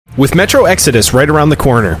With Metro Exodus right around the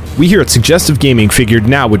corner, we here at Suggestive Gaming figured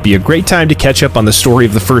now would be a great time to catch up on the story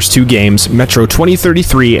of the first two games, Metro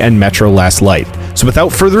 2033 and Metro Last Light. So without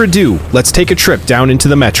further ado, let's take a trip down into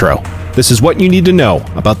the Metro. This is what you need to know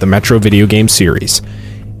about the Metro video game series.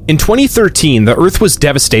 In 2013, the Earth was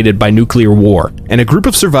devastated by nuclear war, and a group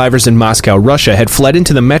of survivors in Moscow, Russia had fled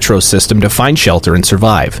into the Metro system to find shelter and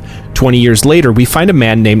survive. 20 years later, we find a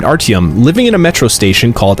man named Artyom living in a Metro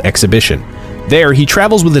station called Exhibition. There, he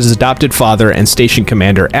travels with his adopted father and station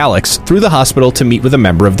commander Alex through the hospital to meet with a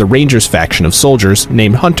member of the Rangers faction of soldiers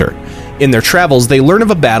named Hunter. In their travels, they learn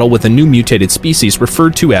of a battle with a new mutated species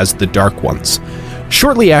referred to as the Dark Ones.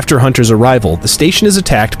 Shortly after Hunter's arrival, the station is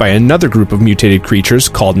attacked by another group of mutated creatures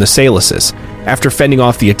called Nasalises. After fending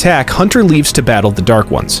off the attack, Hunter leaves to battle the Dark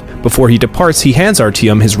Ones. Before he departs, he hands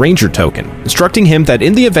Artyom his Ranger token, instructing him that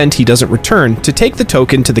in the event he doesn't return, to take the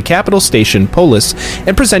token to the capital station, Polis,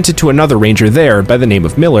 and present it to another Ranger there by the name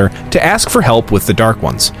of Miller to ask for help with the Dark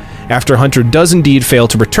Ones. After Hunter does indeed fail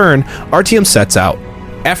to return, Artyom sets out.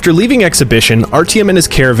 After leaving Exhibition, Artyom and his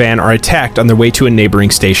caravan are attacked on their way to a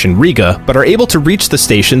neighboring station, Riga, but are able to reach the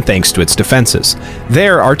station thanks to its defenses.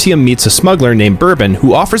 There, Artyom meets a smuggler named Bourbon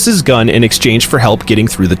who offers his gun in exchange for help getting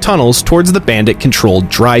through the tunnels towards the bandit-controlled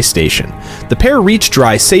Dry station. The pair reach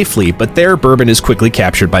Dry safely, but there Bourbon is quickly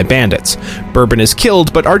captured by bandits. Bourbon is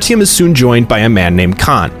killed, but Artyom is soon joined by a man named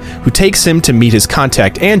Khan, who takes him to meet his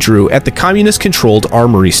contact Andrew at the communist-controlled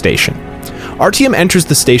Armory station. Artyom enters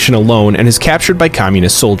the station alone and is captured by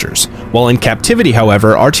communist soldiers. While in captivity,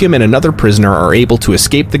 however, Artyom and another prisoner are able to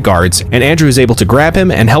escape the guards, and Andrew is able to grab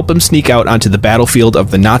him and help him sneak out onto the battlefield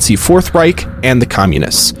of the Nazi Fourth Reich and the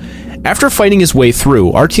communists. After fighting his way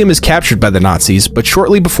through, Artyom is captured by the Nazis, but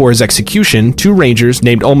shortly before his execution, two Rangers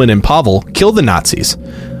named Ullman and Pavel kill the Nazis.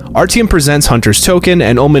 Artyom presents Hunter's token,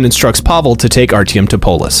 and Ullman instructs Pavel to take Artyom to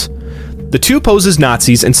Polis. The two pose as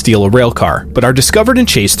Nazis and steal a railcar, but are discovered and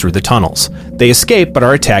chased through the tunnels. They escape, but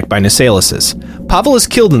are attacked by Nasalises. Pavel is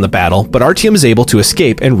killed in the battle, but Artyom is able to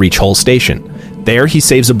escape and reach Hull Station. There, he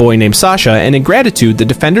saves a boy named Sasha, and in gratitude, the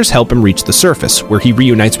defenders help him reach the surface, where he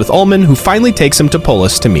reunites with Ullman, who finally takes him to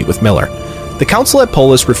Polis to meet with Miller. The council at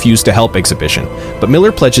Polis refused to help Exhibition, but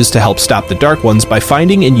Miller pledges to help stop the Dark Ones by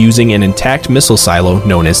finding and using an intact missile silo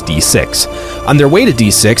known as D6. On their way to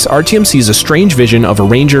D6, Artyom sees a strange vision of a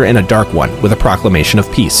Ranger and a Dark One with a proclamation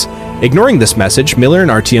of peace. Ignoring this message, Miller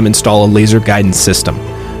and Artyom install a laser guidance system.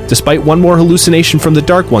 Despite one more hallucination from the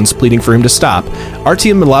Dark Ones pleading for him to stop,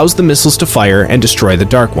 Artyom allows the missiles to fire and destroy the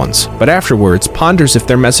Dark Ones, but afterwards ponders if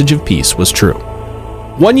their message of peace was true.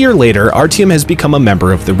 1 year later, Artyom has become a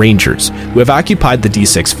member of the Rangers, who have occupied the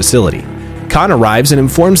D6 facility. Khan arrives and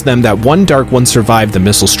informs them that one Dark One survived the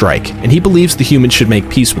missile strike, and he believes the humans should make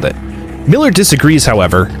peace with it. Miller disagrees,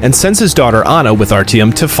 however, and sends his daughter Anna with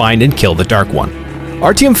Artyom to find and kill the Dark One.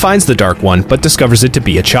 Artyom finds the Dark One, but discovers it to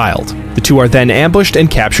be a child. The two are then ambushed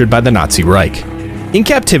and captured by the Nazi Reich. In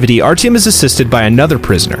captivity, Artyom is assisted by another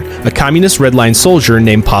prisoner, a communist Red Line soldier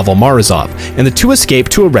named Pavel Morozov, and the two escape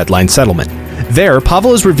to a Red Line settlement. There,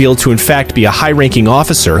 Pavel is revealed to in fact be a high-ranking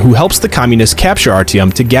officer who helps the communists capture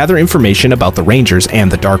Artyom to gather information about the Rangers and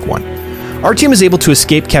the Dark One. Artyom is able to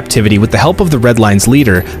escape captivity with the help of the Red Line's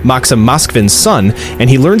leader, Maxim Moskvin's son, and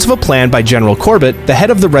he learns of a plan by General Corbett, the head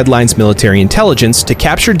of the Red Line's military intelligence, to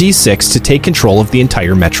capture D6 to take control of the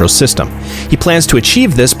entire Metro system. He plans to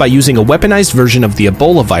achieve this by using a weaponized version of the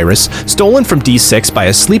Ebola virus stolen from D6 by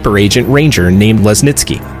a sleeper agent Ranger named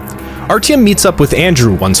Lesnitsky. Artyom meets up with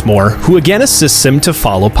Andrew once more, who again assists him to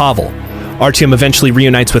follow Pavel. Artyom eventually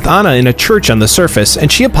reunites with Anna in a church on the surface,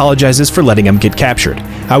 and she apologizes for letting him get captured.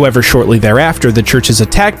 However, shortly thereafter, the church is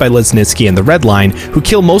attacked by Lesnitsky and the Red Line, who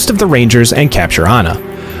kill most of the Rangers and capture Anna.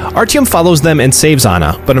 Artyom follows them and saves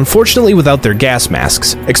Anna, but unfortunately without their gas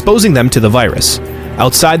masks, exposing them to the virus.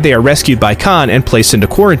 Outside, they are rescued by Khan and placed into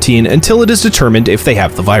quarantine until it is determined if they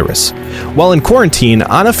have the virus. While in quarantine,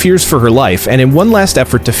 Anna fears for her life, and in one last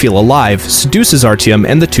effort to feel alive, seduces Artyom,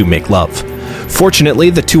 and the two make love. Fortunately,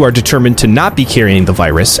 the two are determined to not be carrying the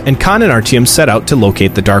virus, and Khan and Artyom set out to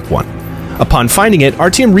locate the Dark One. Upon finding it,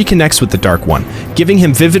 Artyom reconnects with the Dark One, giving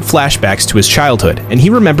him vivid flashbacks to his childhood, and he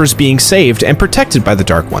remembers being saved and protected by the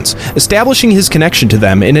Dark Ones, establishing his connection to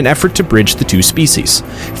them in an effort to bridge the two species.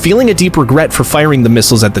 Feeling a deep regret for firing the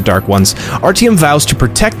missiles at the Dark Ones, Artyom vows to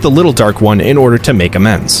protect the little Dark One in order to make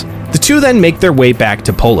amends. The two then make their way back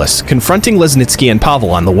to Polis, confronting Lesnitsky and Pavel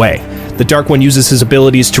on the way. The Dark One uses his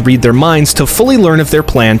abilities to read their minds to fully learn of their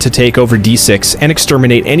plan to take over D6 and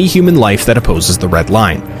exterminate any human life that opposes the Red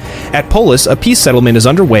Line. At Polis, a peace settlement is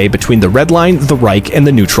underway between the Red Line, the Reich, and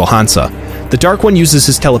the neutral Hansa. The Dark One uses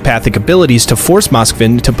his telepathic abilities to force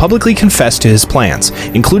Moskvin to publicly confess to his plans,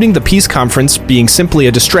 including the peace conference being simply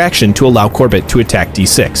a distraction to allow Corbett to attack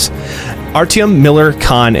D6. Artyom, Miller,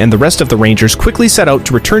 Khan, and the rest of the Rangers quickly set out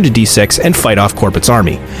to return to D6 and fight off Corbett's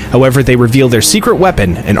army. However, they reveal their secret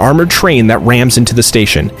weapon, an armored train that rams into the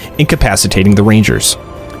station, incapacitating the Rangers.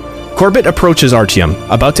 Corbett approaches Artyom,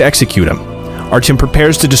 about to execute him. Artyom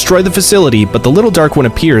prepares to destroy the facility, but the little Dark One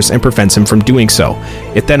appears and prevents him from doing so.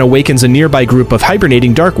 It then awakens a nearby group of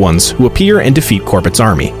hibernating Dark Ones, who appear and defeat Corbett's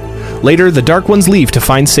army. Later, the Dark Ones leave to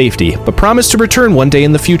find safety, but promise to return one day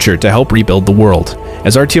in the future to help rebuild the world,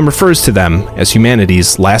 as Artyom refers to them as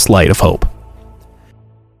humanity's last light of hope.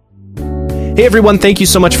 Hey everyone, thank you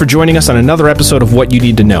so much for joining us on another episode of What You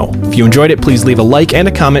Need to Know. If you enjoyed it, please leave a like and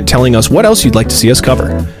a comment telling us what else you'd like to see us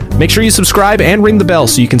cover. Make sure you subscribe and ring the bell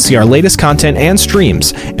so you can see our latest content and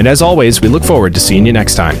streams, and as always, we look forward to seeing you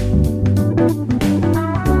next time.